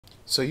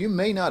So you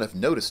may not have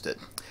noticed it,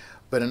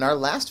 but in our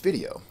last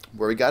video,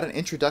 where we got an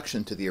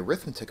introduction to the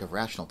arithmetic of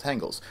rational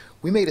tangles,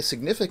 we made a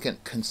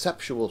significant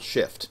conceptual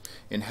shift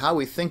in how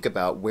we think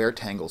about where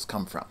tangles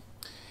come from.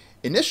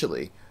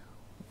 Initially,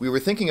 we were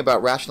thinking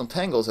about rational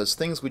tangles as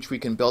things which we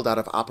can build out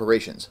of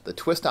operations, the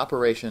twist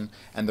operation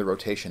and the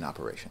rotation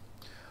operation.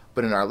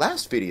 But in our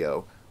last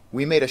video,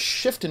 we made a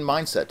shift in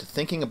mindset to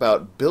thinking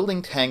about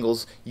building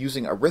tangles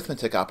using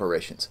arithmetic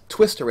operations,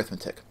 twist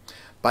arithmetic,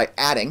 by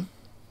adding,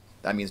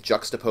 that means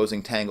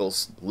juxtaposing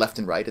tangles left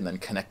and right and then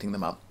connecting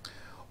them up,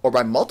 or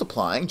by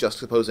multiplying,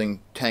 juxtaposing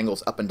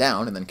tangles up and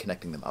down and then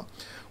connecting them up.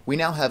 We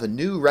now have a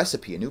new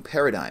recipe, a new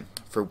paradigm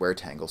for where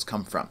tangles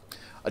come from.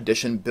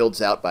 Addition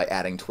builds out by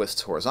adding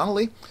twists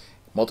horizontally.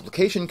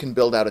 Multiplication can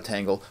build out a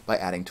tangle by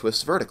adding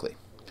twists vertically.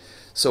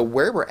 So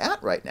where we're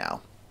at right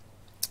now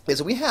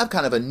is we have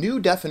kind of a new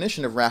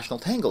definition of rational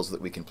tangles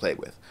that we can play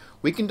with.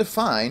 We can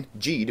define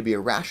G to be a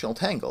rational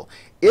tangle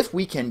if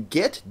we can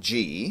get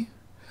G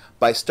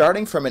by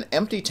starting from an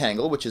empty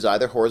tangle, which is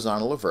either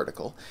horizontal or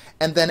vertical,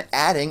 and then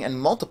adding and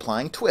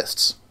multiplying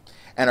twists.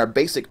 And our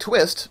basic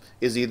twist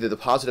is either the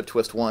positive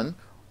twist 1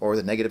 or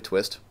the negative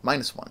twist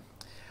minus 1.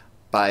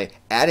 By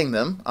adding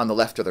them on the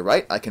left or the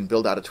right, I can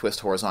build out a twist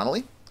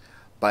horizontally.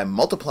 By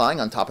multiplying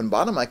on top and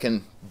bottom, I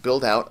can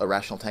build out a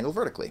rational tangle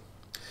vertically.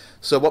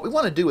 So what we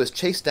want to do is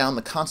chase down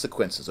the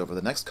consequences over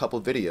the next couple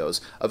of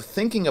videos of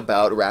thinking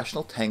about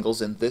rational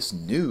tangles in this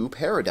new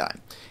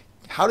paradigm.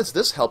 How does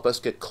this help us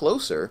get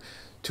closer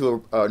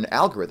to an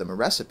algorithm, a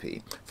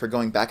recipe, for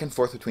going back and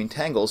forth between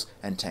tangles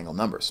and tangle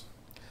numbers?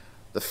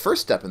 The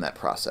first step in that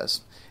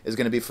process is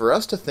going to be for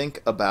us to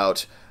think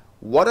about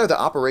what are the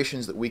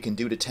operations that we can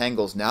do to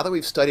tangles now that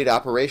we've studied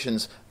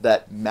operations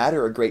that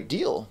matter a great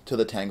deal to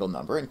the tangle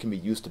number and can be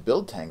used to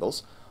build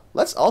tangles.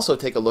 Let's also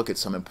take a look at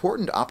some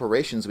important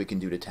operations we can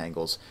do to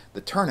tangles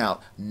that turn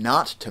out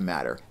not to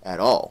matter at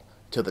all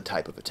to the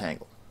type of a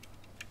tangle.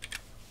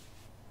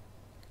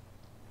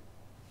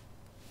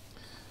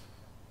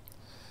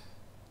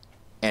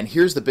 And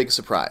here's the big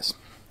surprise.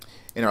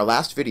 In our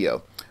last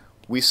video,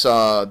 we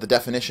saw the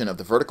definition of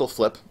the vertical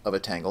flip of a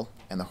tangle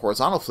and the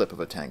horizontal flip of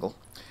a tangle,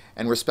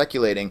 and we're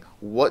speculating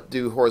what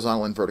do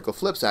horizontal and vertical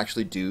flips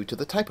actually do to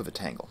the type of a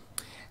tangle.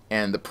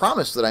 And the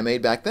promise that I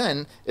made back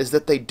then is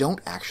that they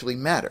don't actually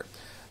matter.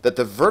 That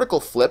the vertical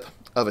flip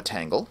of a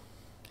tangle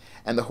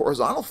and the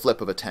horizontal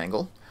flip of a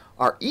tangle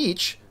are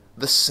each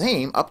the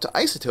same up to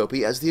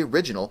isotopy as the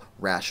original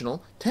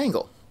rational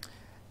tangle.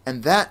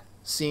 And that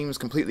seems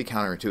completely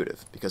counterintuitive,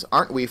 because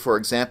aren't we, for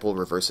example,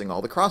 reversing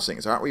all the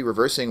crossings? Aren't we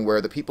reversing where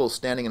the people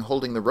standing and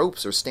holding the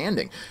ropes are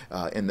standing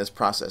in this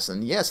process?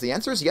 And yes, the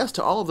answer is yes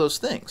to all of those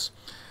things.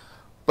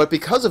 But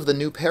because of the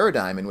new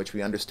paradigm in which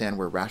we understand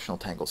where rational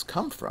tangles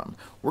come from,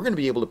 we're going to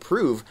be able to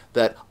prove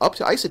that up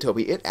to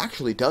isotopy, it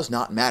actually does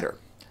not matter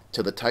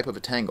to the type of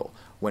a tangle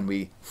when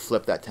we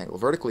flip that tangle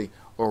vertically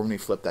or when we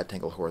flip that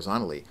tangle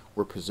horizontally.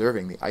 We're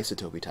preserving the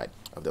isotopy type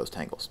of those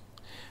tangles.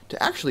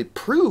 To actually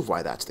prove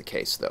why that's the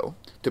case, though,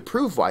 to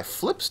prove why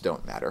flips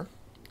don't matter,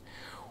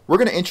 we're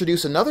going to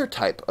introduce another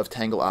type of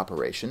tangle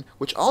operation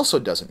which also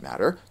doesn't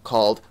matter,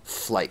 called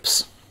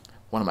Flypes.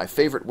 One of my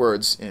favorite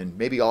words in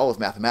maybe all of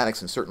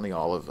mathematics and certainly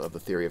all of the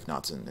theory of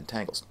knots and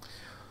tangles.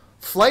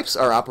 Flypes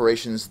are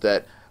operations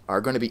that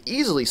are going to be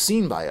easily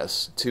seen by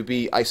us to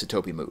be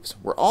isotopy moves.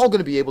 We're all going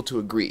to be able to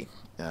agree,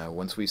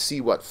 once we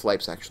see what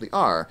Flypes actually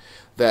are,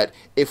 that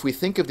if we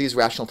think of these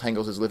rational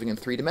tangles as living in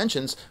 3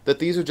 dimensions, that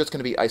these are just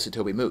going to be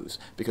isotopy moves,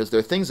 because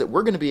they're things that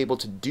we're going to be able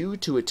to do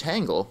to a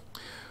tangle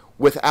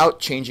without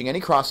changing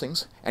any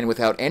crossings and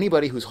without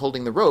anybody who's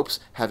holding the ropes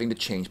having to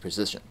change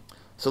position.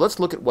 So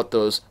let's look at what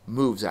those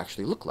moves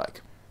actually look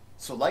like.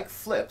 So like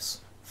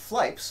flips,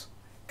 Flypes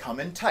come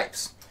in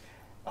types,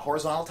 a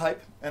horizontal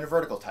type and a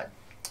vertical type.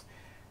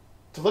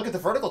 To look at the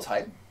vertical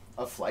type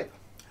of Flype,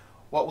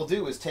 what we'll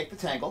do is take the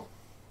tangle.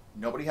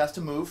 Nobody has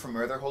to move from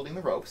where they're holding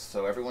the ropes,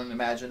 so everyone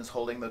imagine is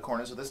holding the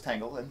corners of this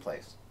tangle in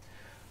place.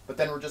 But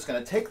then we're just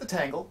going to take the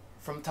tangle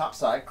from the top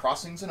side,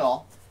 crossings and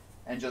all,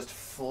 and just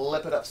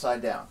flip it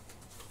upside down,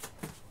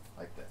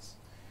 like this.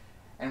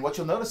 And what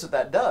you'll notice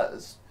that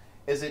does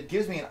is it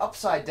gives me an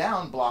upside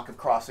down block of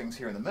crossings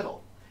here in the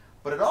middle,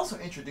 but it also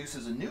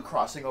introduces a new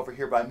crossing over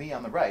here by me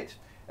on the right,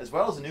 as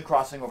well as a new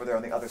crossing over there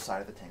on the other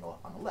side of the tangle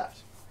on the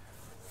left.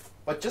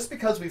 But just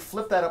because we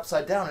flipped that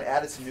upside down and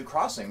added some new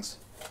crossings,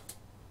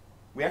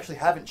 we actually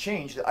haven't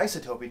changed the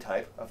isotopy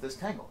type of this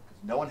tangle.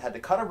 No one had to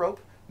cut a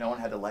rope, no one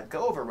had to let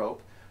go of a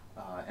rope,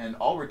 and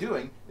all we're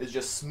doing is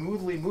just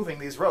smoothly moving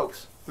these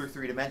ropes through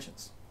 3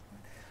 dimensions.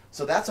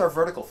 So that's our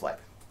vertical Flype.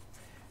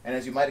 And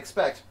as you might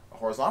expect, a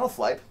horizontal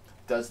Flype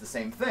does the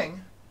same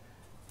thing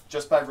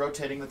just by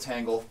rotating the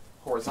tangle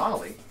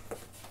horizontally,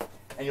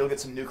 and you'll get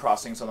some new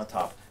crossings on the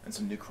top and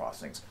some new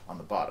crossings on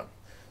the bottom.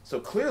 So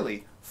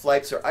clearly,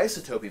 Flypes are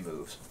isotopy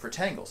moves for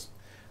tangles.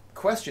 The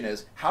question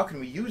is, how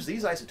can we use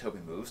these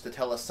isotopy moves to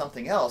tell us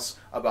something else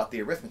about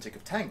the arithmetic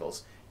of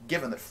tangles,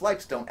 given that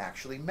Flypes don't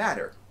actually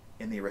matter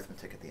in the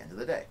arithmetic at the end of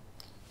the day?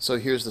 So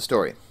here's the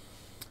story.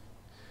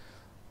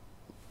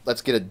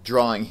 Let's get a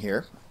drawing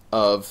here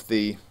of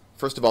the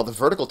First of all, the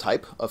vertical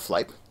type of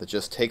Flype that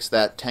just takes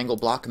that tangle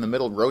block in the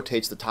middle,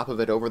 rotates the top of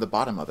it over the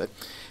bottom of it,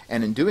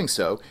 and in doing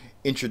so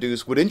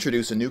would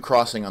introduce a new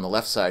crossing on the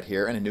left side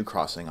here and a new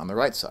crossing on the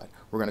right side.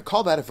 We're going to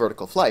call that a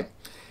vertical Flype,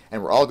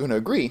 and we're all going to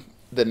agree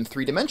that in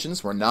 3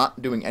 dimensions we're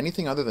not doing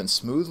anything other than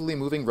smoothly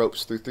moving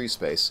ropes through 3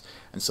 space,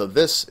 and so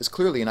this is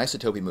clearly an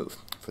isotopy move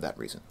for that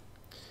reason.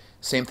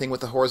 Same thing with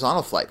the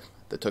horizontal Flype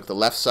that took the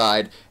left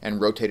side and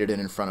rotated it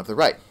in front of the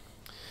right.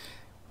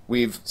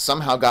 We've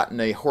somehow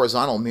gotten a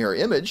horizontal mirror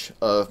image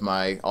of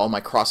all my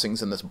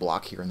crossings in this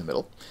block here in the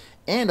middle,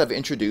 and I've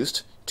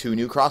introduced 2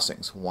 new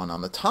crossings, one on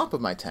the top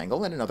of my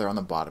tangle and another on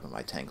the bottom of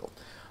my tangle.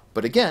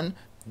 But again,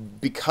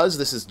 because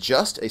this is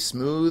just a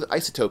smooth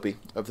isotopy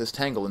of this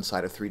tangle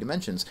inside of 3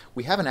 dimensions,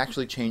 we haven't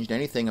actually changed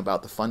anything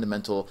about the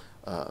fundamental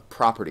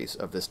properties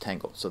of this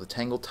tangle. So the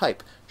tangle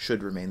type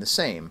should remain the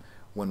same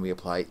when we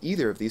apply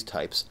either of these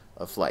types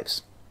of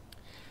Flypes.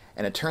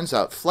 And it turns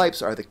out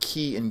Flypes are the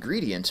key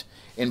ingredient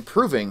in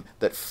proving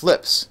that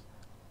flips,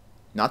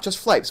 not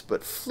just Flypes,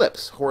 but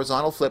flips,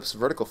 horizontal flips,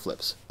 vertical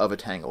flips of a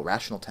tangle,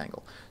 rational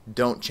tangle,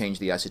 don't change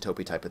the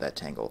isotopy type of that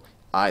tangle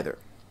either.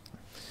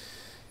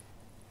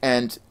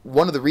 And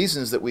one of the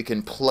reasons that we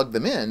can plug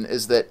them in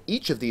is that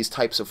each of these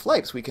types of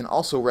Flypes we can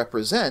also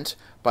represent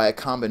by a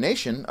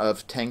combination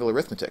of tangle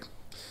arithmetic.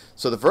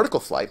 So the vertical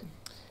Flype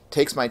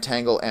takes my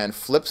tangle and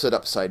flips it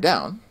upside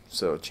down,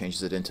 so it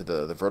changes it into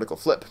the vertical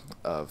flip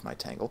of my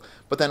tangle,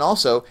 but then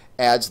also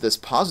adds this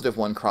positive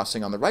 1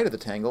 crossing on the right of the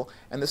tangle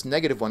and this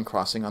negative 1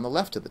 crossing on the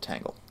left of the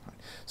tangle.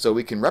 So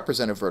we can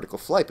represent a vertical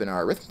Flype in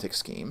our arithmetic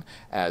scheme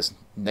as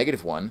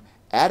 -1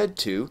 added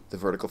to the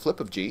vertical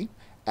flip of G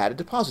added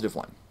to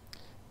 +1.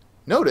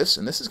 Notice,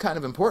 and this is kind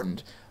of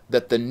important,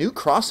 that the new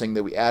crossing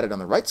that we added on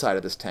the right side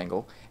of this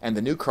tangle and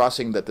the new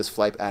crossing that this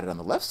Flype added on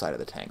the left side of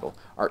the tangle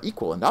are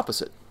equal and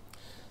opposite.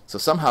 So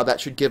somehow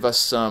that should give us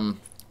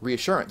some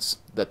reassurance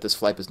that this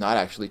Flype is not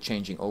actually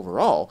changing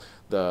overall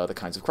the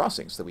kinds of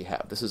crossings that we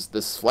have.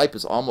 This Flype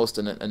is almost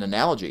an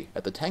analogy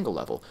at the tangle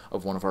level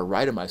of one of our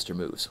Reidemeister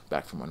moves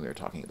back from when we were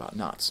talking about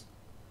knots.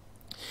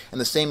 And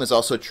the same is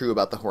also true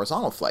about the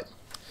horizontal Flype.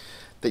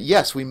 That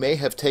yes, we may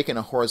have taken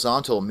a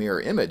horizontal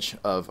mirror image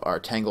of our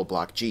tangle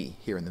block G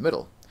here in the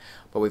middle,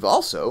 but we've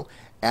also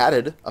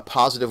added a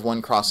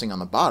 +1 crossing on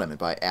the bottom, and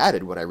by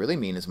added what I really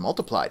mean is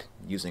multiplied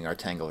using our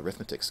tangle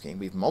arithmetic scheme.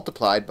 We've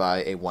multiplied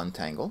by a 1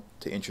 tangle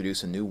to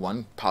introduce a new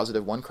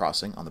 +1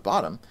 crossing on the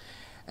bottom,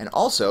 and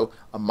also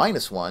a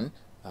 -1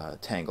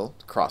 tangle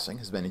crossing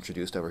has been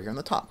introduced over here on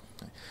the top.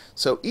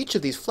 So each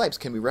of these Flypes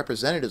can be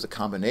represented as a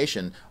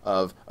combination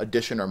of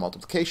addition or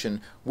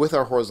multiplication with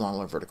our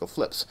horizontal or vertical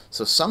flips.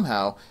 So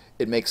somehow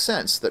it makes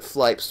sense that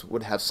Flypes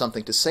would have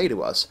something to say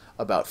to us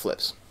about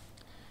flips.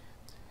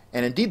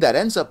 And indeed that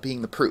ends up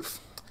being the proof.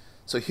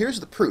 So here's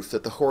the proof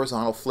that the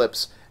horizontal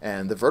flips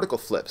and the vertical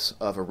flips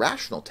of a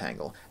rational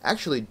tangle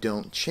actually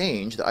don't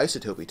change the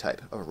isotopy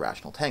type of a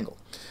rational tangle.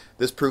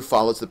 This proof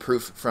follows the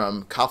proof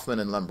from Kaufman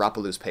and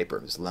Lambropoulos' paper,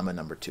 this lemma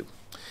number 2.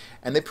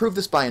 And they prove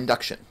this by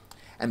induction.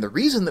 And the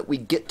reason that we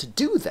get to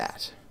do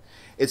that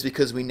is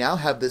because we now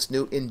have this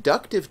new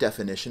inductive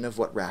definition of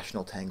what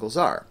rational tangles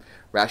are.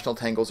 Rational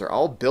tangles are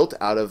all built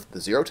out of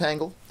the zero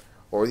tangle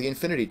or the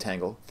infinity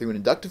tangle through an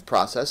inductive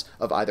process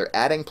of either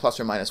adding plus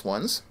or minus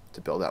 1s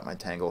to build out my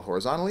tangle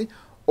horizontally,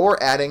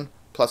 or adding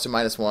plus or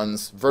minus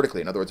 1s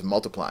vertically, in other words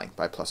multiplying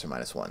by plus or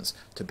minus 1s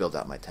to build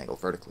out my tangle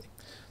vertically.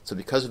 So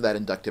because of that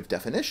inductive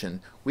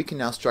definition, we can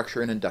now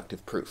structure an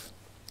inductive proof.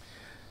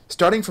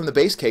 Starting from the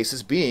base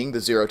cases being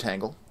the zero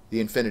tangle, the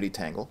infinity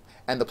tangle,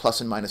 and the plus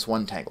and minus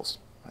 1 tangles.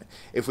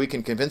 If we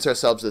can convince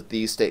ourselves that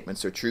these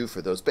statements are true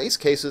for those base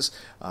cases,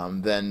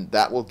 then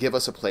that will give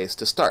us a place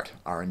to start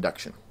our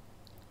induction.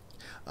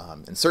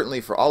 And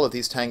certainly for all of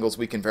these tangles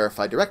we can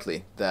verify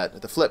directly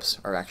that the flips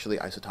are actually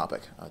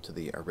isotopic to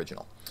the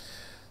original.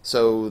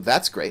 So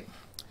that's great.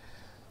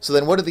 So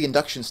then what do the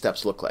induction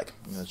steps look like?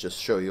 Let's just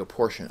show you a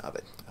portion of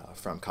it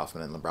from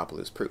Kaufman and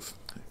Lambropoulos' proof.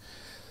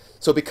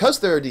 So because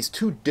there are these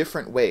 2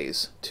 different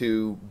ways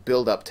to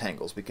build up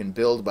tangles, we can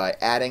build by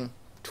adding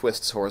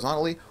twists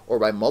horizontally or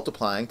by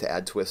multiplying to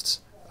add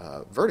twists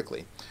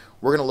vertically.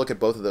 We're going to look at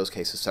both of those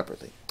cases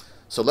separately.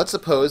 So let's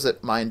suppose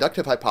that my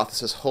inductive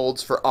hypothesis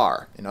holds for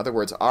R. In other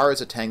words, R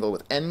is a tangle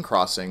with n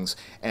crossings,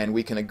 and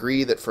we can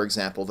agree that, for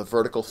example, the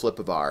vertical flip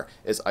of R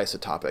is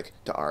isotopic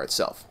to R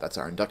itself. That's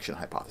our induction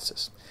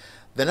hypothesis.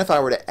 Then if I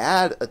were to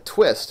add a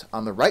twist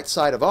on the right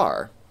side of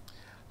R,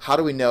 how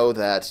do we know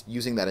that,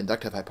 using that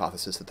inductive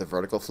hypothesis, that the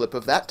vertical flip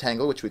of that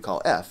tangle, which we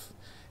call F,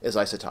 is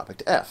isotopic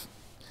to F?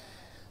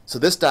 So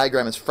this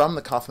diagram is from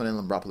the Kaufman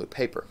and Lambropoulos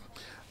paper.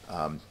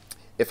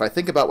 If I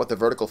think about what the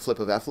vertical flip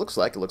of F looks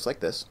like, it looks like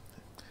this.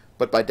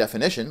 But by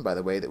definition, by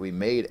the way that we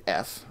made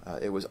F,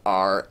 it was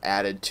R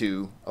added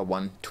to a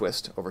 1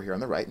 twist over here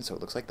on the right, and so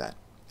it looks like that.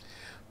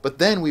 But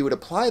then we would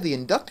apply the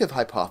inductive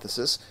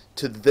hypothesis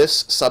to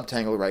this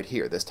subtangle right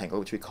here, this tangle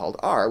which we called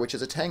R, which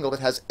is a tangle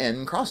that has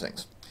n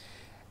crossings.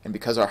 And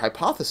because our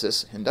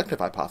hypothesis, inductive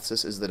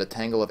hypothesis, is that a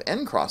tangle of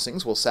n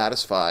crossings will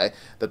satisfy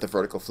that the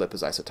vertical flip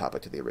is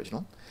isotopic to the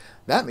original,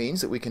 that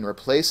means that we can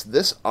replace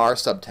this R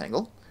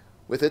subtangle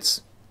with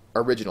its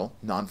original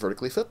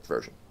non-vertically flipped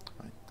version.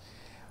 Right?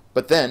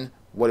 But then,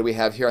 what do we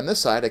have here on this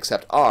side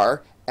except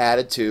r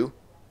added to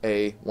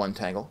a 1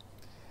 tangle?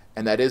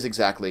 And that is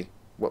exactly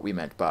what we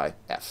meant by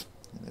f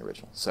in the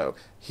original. So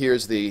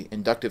here's the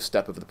inductive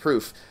step of the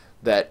proof,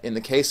 that in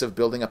the case of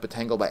building up a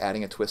tangle by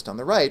adding a twist on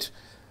the right,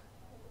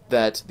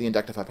 that the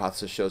inductive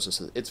hypothesis shows us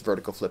that its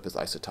vertical flip is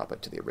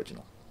isotopic to the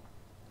original.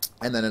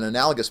 And then an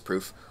analogous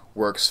proof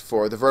works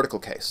for the vertical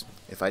case.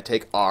 If I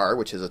take r,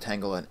 which is a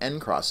tangle and n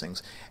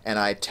crossings, and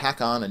I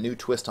tack on a new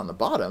twist on the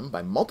bottom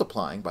by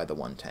multiplying by the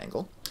 1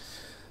 tangle,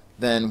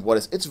 then what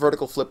does its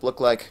vertical flip look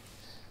like?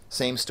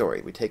 Same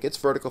story. We take its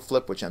vertical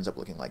flip, which ends up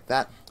looking like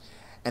that,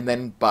 and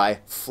then by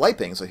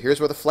flyping, so here's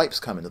where the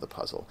Flypes come into the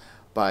puzzle,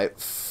 by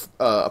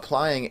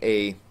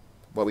applying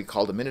what we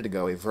called a minute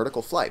ago, a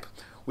vertical Flype,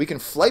 we can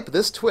Flype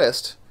this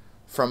twist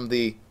from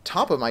the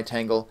top of my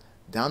tangle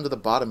down to the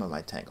bottom of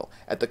my tangle,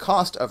 at the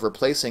cost of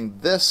replacing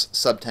this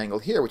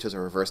subtangle here, which is a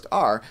reversed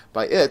r,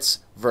 by its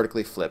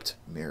vertically flipped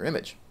mirror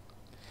image.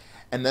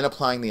 And then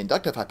applying the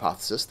inductive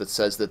hypothesis that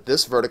says that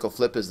this vertical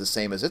flip is the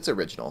same as its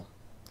original,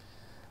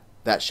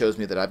 that shows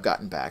me that I've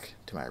gotten back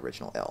to my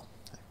original L.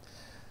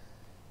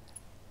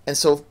 And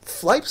so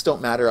Flypes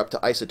don't matter up to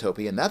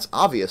isotopy, and that's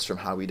obvious from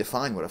how we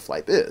define what a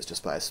Flype is,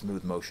 just by a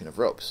smooth motion of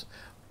ropes.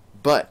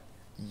 But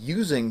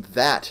using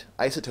that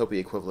isotopy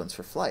equivalence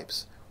for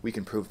Flypes, we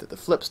can prove that the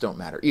flips don't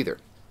matter either.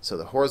 So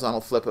the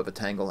horizontal flip of a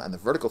tangle and the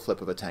vertical flip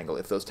of a tangle,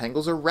 if those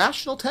tangles are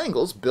rational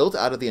tangles built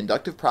out of the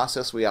inductive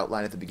process we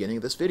outlined at the beginning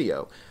of this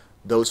video,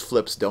 those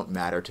flips don't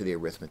matter to the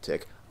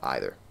arithmetic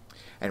either.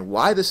 And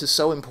why this is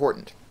so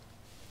important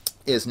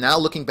is, now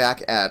looking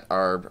back at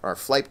our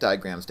Flype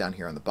diagrams down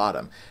here on the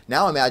bottom,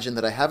 now imagine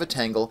that I have a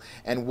tangle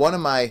and one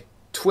of my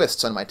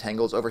twists on my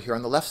tangle is over here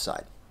on the left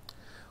side.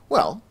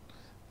 Well,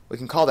 we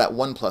can call that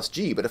 1 plus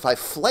g, but if I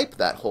Flype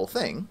that whole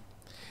thing,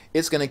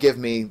 it's going to give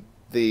me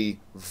the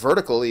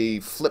vertically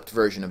flipped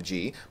version of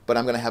g, but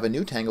I'm going to have a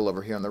new tangle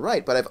over here on the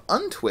right, but I've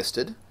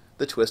untwisted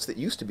the twist that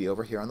used to be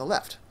over here on the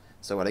left.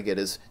 So what I get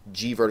is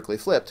g vertically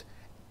flipped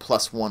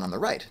plus 1 on the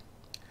right.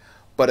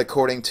 But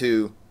according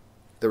to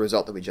the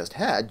result that we just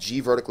had, g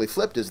vertically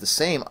flipped is the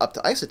same up to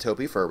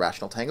isotopy for a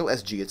rational tangle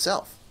as g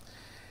itself.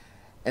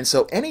 And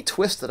so any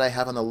twist that I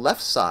have on the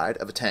left side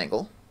of a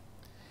tangle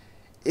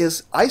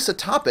is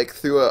isotopic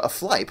through a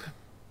Flype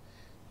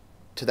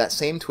to that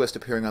same twist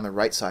appearing on the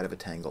right side of a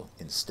tangle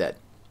instead.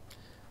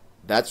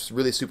 That's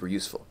really super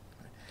useful.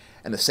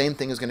 And the same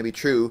thing is going to be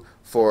true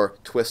for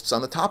twists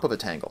on the top of a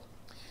tangle.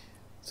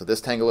 So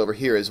this tangle over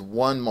here is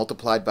 1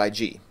 multiplied by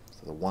g.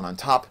 So the 1 on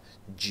top,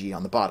 g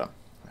on the bottom.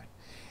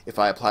 If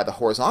I apply the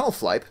horizontal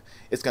Flype,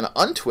 it's going to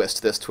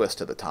untwist this twist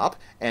to the top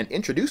and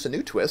introduce a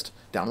new twist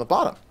down the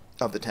bottom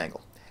of the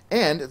tangle.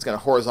 And it's going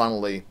to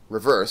horizontally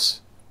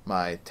reverse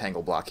my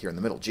tangle block here in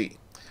the middle, g.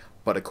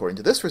 But according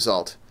to this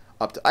result,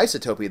 up to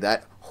isotopy,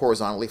 that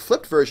horizontally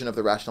flipped version of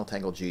the rational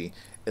tangle g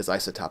is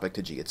isotopic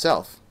to g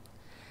itself.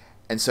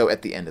 And so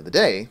at the end of the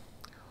day,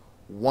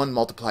 1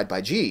 multiplied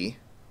by g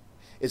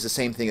is the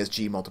same thing as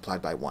g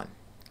multiplied by 1.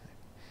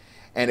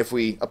 And if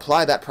we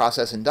apply that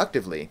process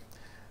inductively,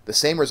 the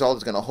same result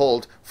is going to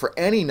hold for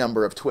any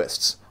number of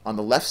twists on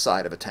the left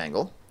side of a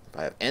tangle. If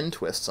I have n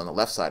twists on the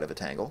left side of a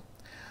tangle,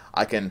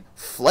 I can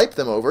Flype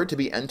them over to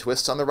be n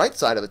twists on the right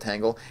side of the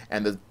tangle,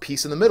 and the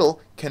piece in the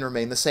middle can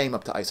remain the same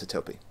up to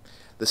isotopy.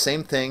 The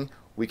same thing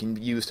we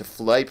can use to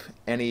Flype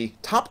any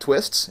top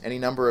twists. Any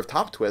number of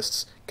top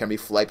twists can be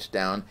Flyped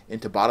down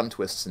into bottom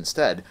twists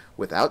instead,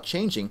 without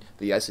changing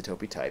the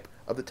isotopy type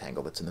of the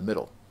tangle that's in the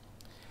middle.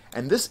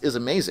 And this is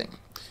amazing,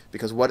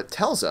 because what it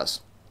tells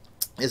us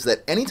is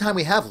that anytime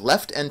we have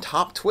left and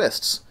top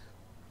twists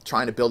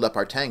trying to build up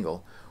our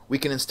tangle, we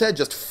can instead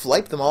just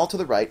Flype them all to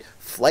the right,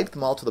 Flype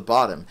them all to the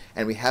bottom,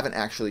 and we haven't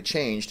actually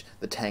changed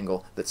the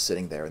tangle that's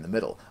sitting there in the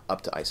middle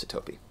up to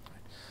isotopy.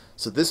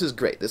 So this is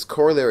great. This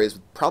corollary is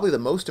probably the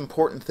most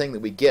important thing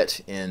that we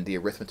get in the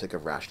arithmetic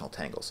of rational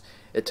tangles.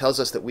 It tells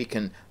us that we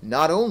can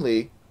not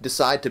only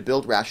decide to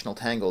build rational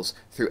tangles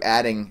through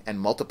adding and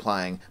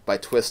multiplying by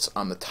twists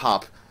on the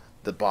top,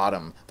 the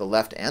bottom, the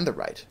left, and the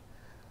right,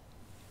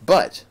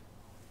 but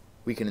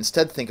we can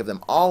instead think of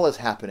them all as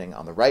happening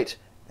on the right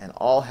and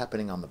all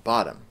happening on the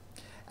bottom.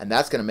 And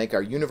that's going to make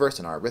our universe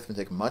and our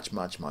arithmetic much,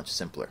 much, much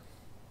simpler.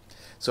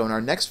 So in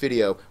our next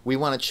video, we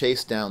want to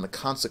chase down the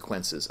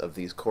consequences of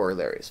these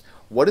corollaries.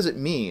 What does it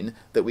mean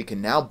that we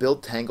can now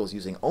build tangles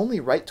using only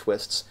right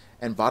twists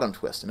and bottom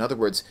twists? In other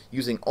words,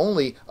 using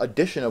only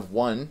addition of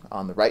 1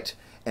 on the right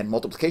and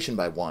multiplication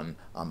by 1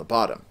 on the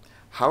bottom.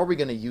 How are we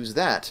going to use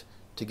that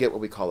to get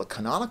what we call a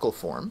canonical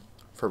form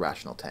for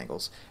rational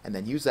tangles, and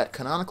then use that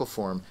canonical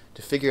form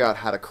to figure out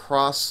how to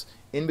cross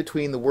in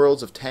between the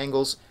worlds of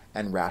tangles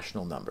and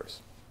rational numbers?